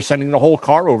overseas, or they're sending the whole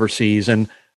car overseas. And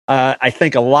I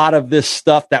think a lot of this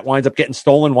stuff that winds up getting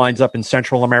stolen winds up in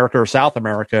Central America or South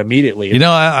America immediately.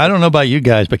 I don't know about you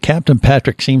guys, but Captain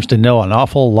Patrick seems to know an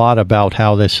awful lot about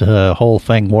how this whole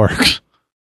thing works.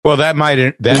 Well, that might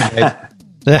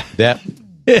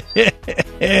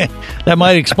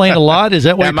explain a lot. Is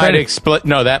that what that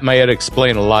might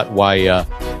explain a lot why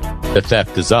the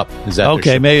theft is up. Is that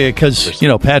okay? Maybe because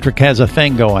Patrick has a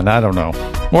thing going. I don't know.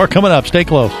 More coming up. Stay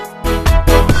close.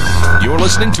 You're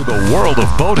listening to the World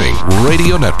of Boating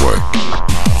Radio Network.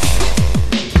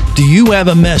 Do you have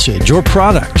a message or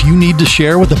product you need to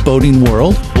share with the boating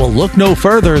world? Well, look no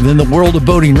further than the World of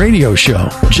Boating radio show.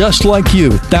 Just like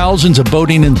you, thousands of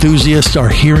boating enthusiasts are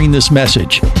hearing this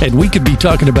message, and we could be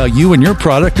talking about you and your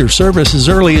product or service as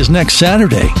early as next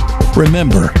Saturday.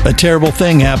 Remember, a terrible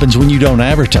thing happens when you don't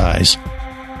advertise.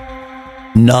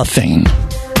 Nothing.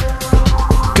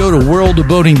 Go to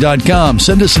worldofboating.com,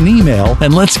 send us an email,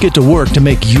 and let's get to work to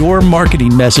make your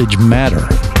marketing message matter.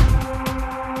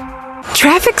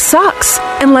 Traffic sucks,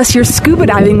 unless you're scuba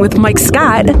diving with Mike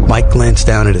Scott. Mike glanced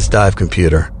down at his dive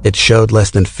computer. It showed less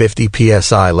than 50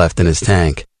 PSI left in his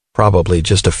tank. Probably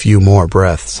just a few more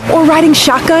breaths. Or riding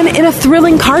shotgun in a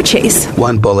thrilling car chase.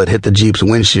 One bullet hit the Jeep's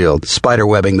windshield,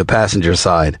 spiderwebbing the passenger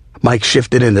side. Mike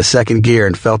shifted into second gear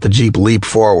and felt the Jeep leap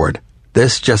forward.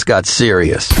 This just got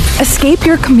serious. Escape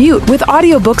your commute with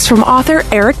audiobooks from author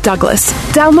Eric Douglas.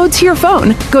 Download to your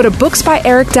phone. Go to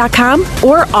booksbyeric.com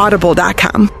or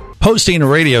audible.com. Hosting a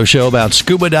radio show about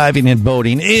scuba diving and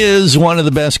boating is one of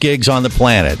the best gigs on the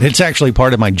planet. It's actually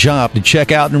part of my job to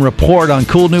check out and report on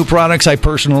cool new products I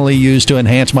personally use to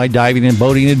enhance my diving and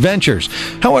boating adventures.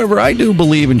 However, I do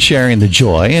believe in sharing the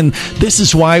joy, and this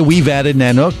is why we've added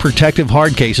Nanook protective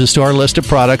hard cases to our list of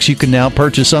products you can now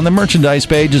purchase on the merchandise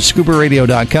page at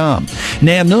scubaradio.com.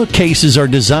 Nanook cases are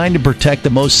designed to protect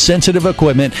the most sensitive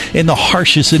equipment in the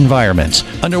harshest environments.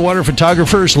 Underwater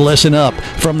photographers, listen up.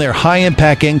 From their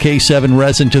high-impact NK7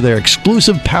 resin to their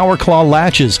exclusive Power Claw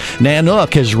latches,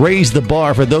 Nanook has raised the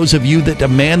bar for those of you that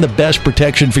demand the best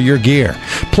protection for your gear.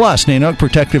 Plus, Nanook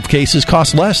protective cases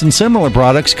cost less than similar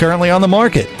products currently on the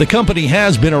market. The company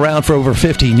has been around for over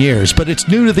 15 years, but it's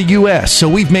new to the U.S., so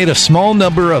we've made a small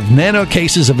number of Nanook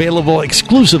cases available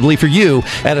exclusively for you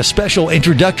at a special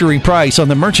introductory price on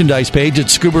the merchandise page at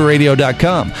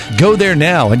scubaradio.com. Go there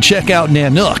now and check out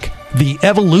Nanook, the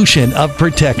evolution of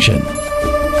protection.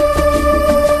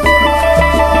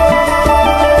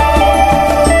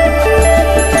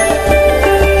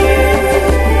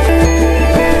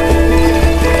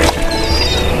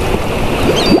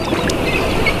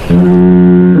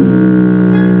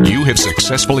 You have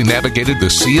successfully navigated the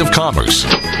Sea of Commerce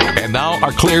and now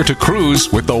are clear to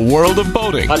cruise with the World of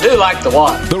Boating. I do like the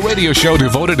water. The radio show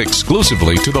devoted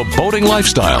exclusively to the boating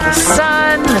lifestyle. The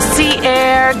sun, the sea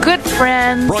air, good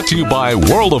friends. Brought to you by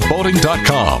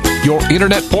worldofboating.com, your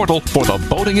internet portal for the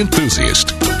boating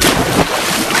enthusiast.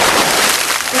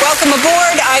 Welcome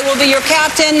aboard. I will be your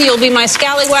captain. You'll be my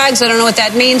scallywags. I don't know what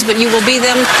that means, but you will be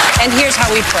them. And here's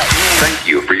how we play. Thank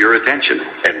you for your attention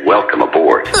and welcome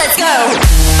aboard. Let's go.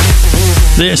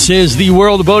 This is the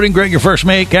World of Boating. Greg, your first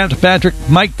mate, Captain Patrick,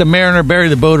 Mike the Mariner, Barry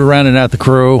the Boater, rounding out the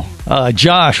crew.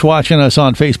 Josh, watching us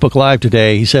on Facebook Live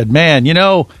today, he said, man,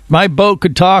 my boat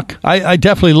could talk. I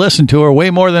definitely listen to her way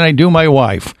more than I do my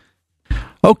wife.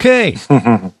 Okay.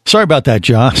 Sorry about that,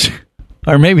 Josh.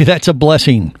 Or maybe that's a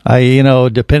blessing,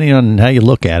 depending on how you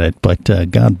look at it, but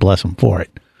God bless him for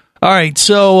it. All right,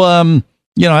 so,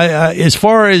 as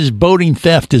far as boating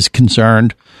theft is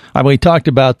concerned, we talked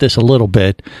about this a little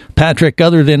bit. Patrick,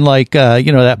 other than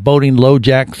that boating low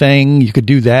jack thing, you could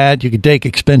do that. You could take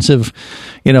expensive,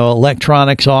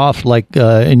 electronics off,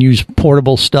 and use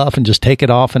portable stuff and just take it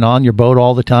off and on your boat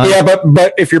all the time. Yeah,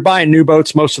 but if you're buying new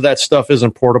boats, most of that stuff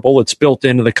isn't portable. It's built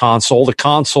into the console. The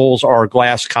consoles are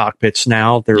glass cockpits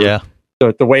now. They're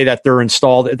the way that they're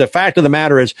installed. The fact of the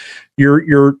matter is,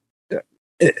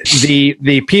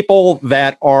 the people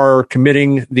that are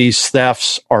committing these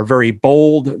thefts are very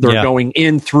bold. They're going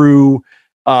in through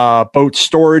boat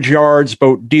storage yards,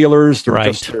 boat dealers.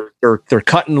 They're they're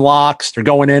cutting locks. They're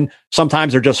going in.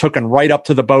 Sometimes they're just hooking right up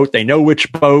to the boat. They know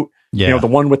which boat. Yeah. You know, the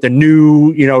one with the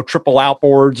new, triple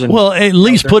outboards. And well, at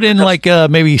least put in like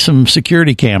maybe some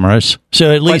security cameras,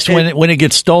 so at least when it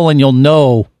gets stolen, you'll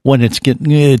know when it's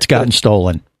gotten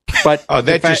stolen. But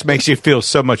that just makes you feel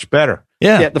so much better.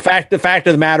 Yeah. The fact of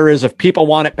the matter is, if people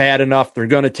want it bad enough, they're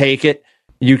going to take it.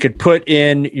 You could put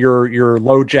in your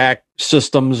low jack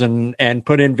systems and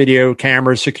put in video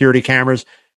cameras, security cameras.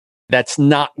 That's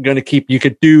not going to keep. You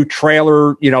could do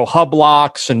trailer, hub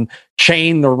locks and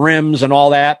chain the rims and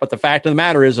all that. But the fact of the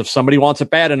matter is, if somebody wants it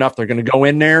bad enough, they're going to go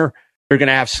in there. They're going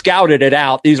to have scouted it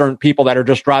out. These aren't people that are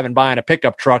just driving by in a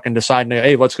pickup truck and deciding,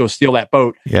 hey, let's go steal that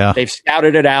boat. Yeah. They've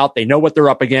scouted it out. They know what they're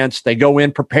up against. They go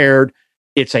in prepared.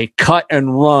 It's a cut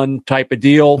and run type of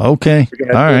deal. Okay. All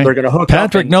right. They're going to hook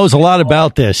Patrick knows a lot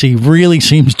about this. He really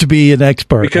seems to be an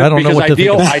expert. I don't know what to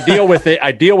think. I deal with it.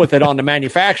 I deal with it on the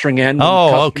manufacturing end.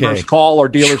 Customers call or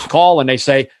dealers call and they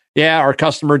say, yeah, our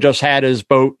customer just had his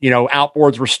boat,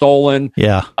 outboards were stolen.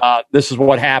 Yeah. This is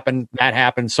what happened, that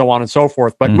happened, so on and so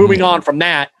forth. But moving on from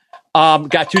that,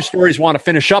 got two stories we want to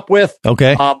finish up with.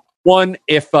 Okay. One,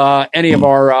 if any of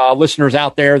our listeners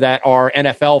out there that are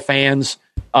NFL fans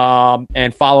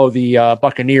and follow the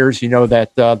Buccaneers, you know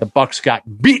that the Bucs got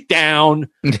beat down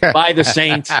by the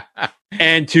Saints.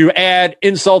 And to add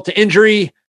insult to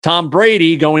injury, Tom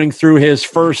Brady going through his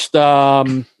first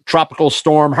tropical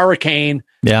storm hurricane.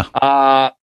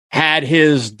 Had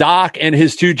his dock and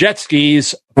his two jet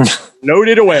skis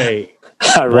loaded away.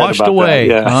 Washed away.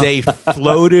 They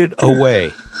floated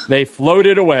away. They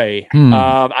floated away.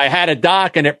 I had a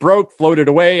dock and it broke, floated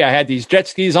away. I had these jet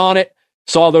skis on it,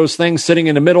 saw those things sitting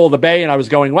in the middle of the bay, and I was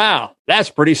going, wow,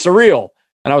 that's pretty surreal.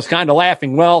 And I was kind of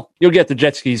laughing. Well, you'll get the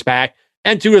jet skis back.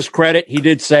 And to his credit, he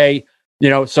did say,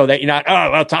 so that you're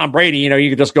not, Tom Brady, you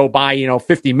could just go buy,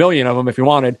 50 million of them if you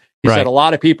wanted. He said a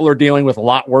lot of people are dealing with a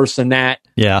lot worse than that.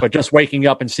 Yeah. But just waking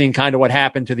up and seeing kind of what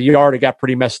happened to the yard, it got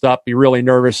pretty messed up. Be really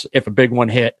nervous if a big one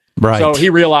hit. Right. So he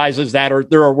realizes that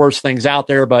there are worse things out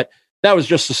there, but that was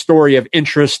just a story of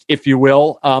interest, if you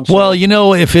will. Well,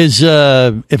 if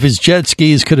his jet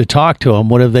skis could have talked to him,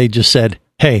 what if they just said,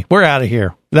 hey, we're out of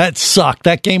here. That sucked.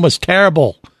 That game was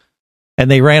terrible. And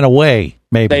they ran away.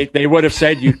 Maybe they would have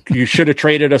said you should have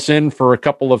traded us in for a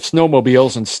couple of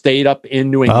snowmobiles and stayed up in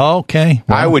New England. Okay,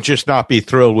 I would just not be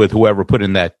thrilled with whoever put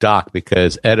in that dock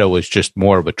because Edo was just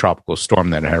more of a tropical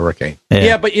storm than a hurricane.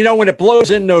 Yeah, but when it blows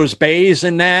in those bays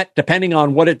and that, depending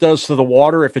on what it does to the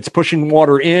water, if it's pushing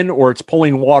water in or it's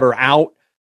pulling water out,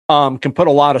 can put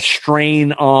a lot of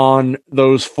strain on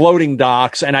those floating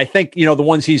docks. And I think the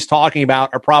ones he's talking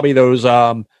about are probably those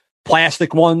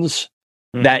plastic ones.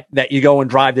 That you go and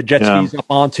drive the jet skis up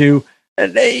onto,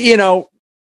 and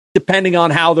depending on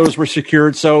how those were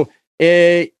secured. So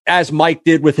as Mike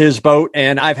did with his boat,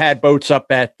 and I've had boats up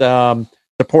at the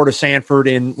Port of Sanford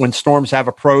when storms have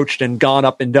approached and gone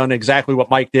up and done exactly what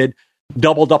Mike did,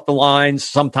 doubled up the lines,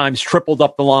 sometimes tripled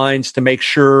up the lines to make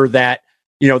sure that,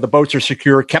 the boats are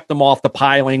secure, kept them off the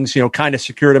pilings, kind of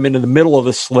secured them into the middle of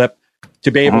the slip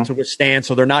to be able to withstand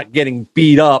so they're not getting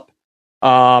beat up.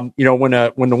 When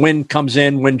the wind comes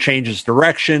in, wind changes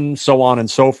direction, so on and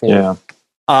so forth.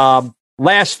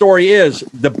 Last story is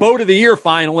the Boat of the Year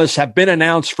finalists have been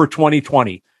announced for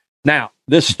 2020. Now,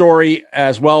 this story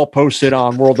as well posted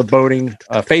on World of Boating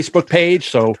Facebook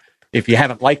page. So if you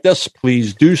haven't liked us,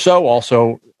 please do so.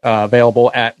 Also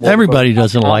available at Everybody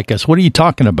doesn't like us. What are you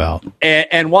talking about?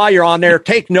 And while you're on there,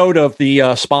 take note of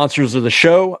the sponsors of the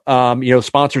show.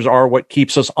 Sponsors are what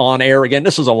keeps us on air. Again,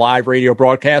 this is a live radio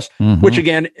broadcast, which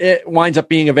again, it winds up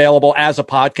being available as a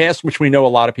podcast, which we know a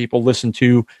lot of people listen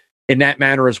to in that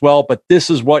manner as well. But this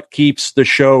is what keeps the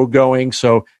show going.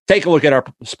 So take a look at our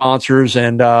sponsors.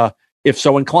 And if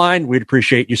so inclined, we'd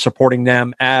appreciate you supporting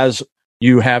them as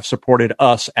you have supported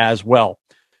us as well.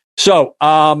 So,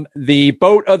 the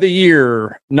Boat of the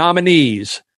Year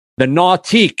nominees, the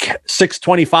Nautique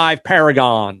 625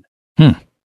 Paragon.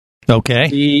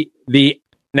 Okay.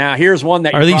 Now here's one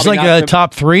that are these like a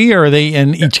top three, or are they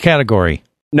in each category?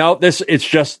 No, it's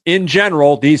just in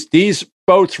general. These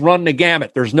boats run the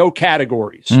gamut. There's no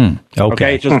categories.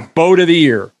 Okay, it's just Boat of the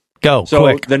Year. Go so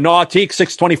quick. The Nautique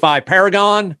 625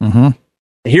 Paragon.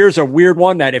 Here's a weird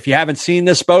one that if you haven't seen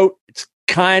this boat, it's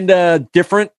kind of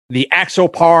different. The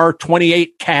Axopar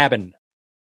 28 Cabin.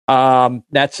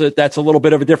 That's a little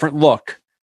bit of a different look.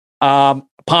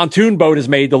 Pontoon boat has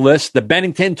made the list. The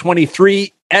Bennington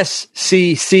 23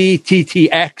 SCC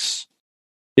TTX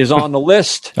is on the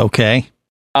list. Okay.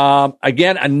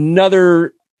 Again,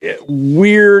 another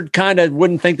weird kind of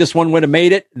wouldn't think this one would have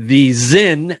made it. The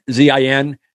Zin,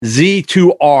 Z-I-N,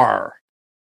 Z2R.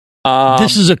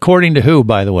 This is according to who,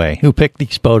 by the way? Who picked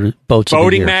these boats?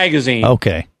 Boating Magazine.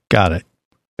 Okay, got it.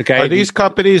 Okay. Are these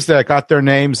companies that got their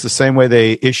names the same way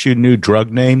they issued new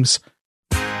drug names?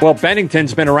 Well,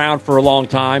 Bennington's been around for a long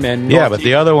time, and yeah, but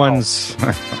the other ones.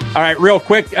 All right, real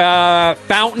quick.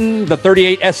 Fountain, the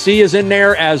 38 SC is in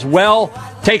there as well.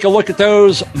 Take a look at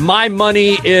those. My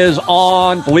money is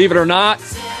on, believe it or not,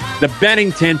 the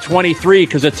Bennington 23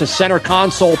 because it's a center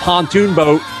console pontoon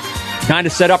boat, kind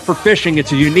of set up for fishing.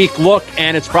 It's a unique look,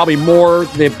 and it's probably more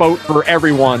the boat for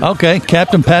everyone. Okay,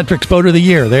 Captain Patrick's Boat of the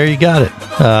Year. There you got it.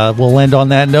 We'll end on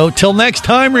that note. Till next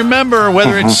time, remember,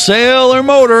 whether it's sail or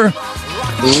motor,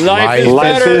 life is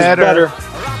better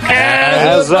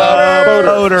as a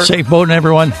boater. Safe boating,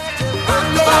 everyone.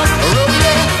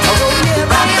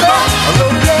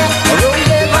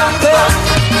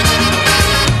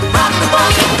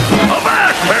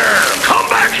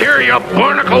 You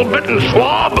barnacle-bitten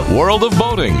swab. World of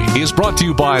Boating is brought to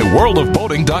you by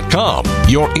worldofboating.com,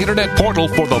 your internet portal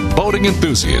for the boating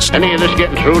enthusiast. Any of this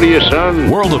getting through to you, son?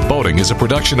 World of Boating is a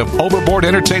production of Overboard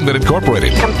Entertainment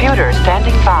Incorporated. Computer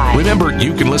standing by. Remember,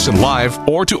 you can listen live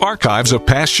or to archives of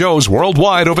past shows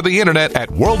worldwide over the internet at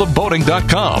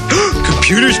worldofboating.com.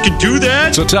 Computers can do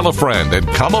that? So tell a friend and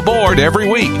come aboard every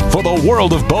week for the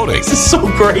World of Boating. This is so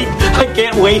great. I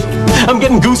can't wait. I'm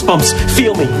getting goosebumps.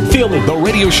 Feel me. Feel me. The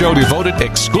radio show devoted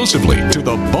exclusively to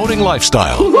the boating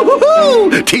lifestyle.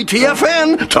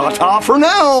 TTFN, ta-ta for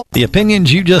now. The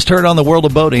opinions you just heard on the World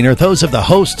of Boating are those of the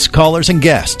hosts, callers, and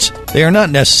guests. They are not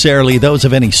necessarily those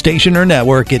of any station or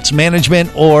network, its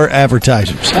management, or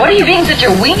advertisers. What are you being such a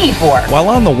weenie for? While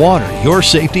on the water, your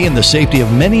safety and the safety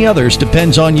of many others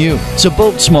depends on you. So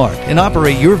boat smart and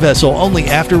operate your vessel only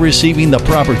after receiving the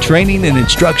proper training and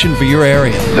instruction for your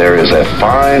area. There is a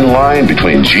fine line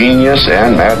between genius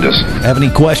and madness. Have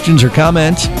any questions or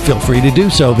comments? Feel free to do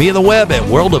so via the web at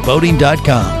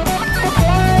worldofboating.com.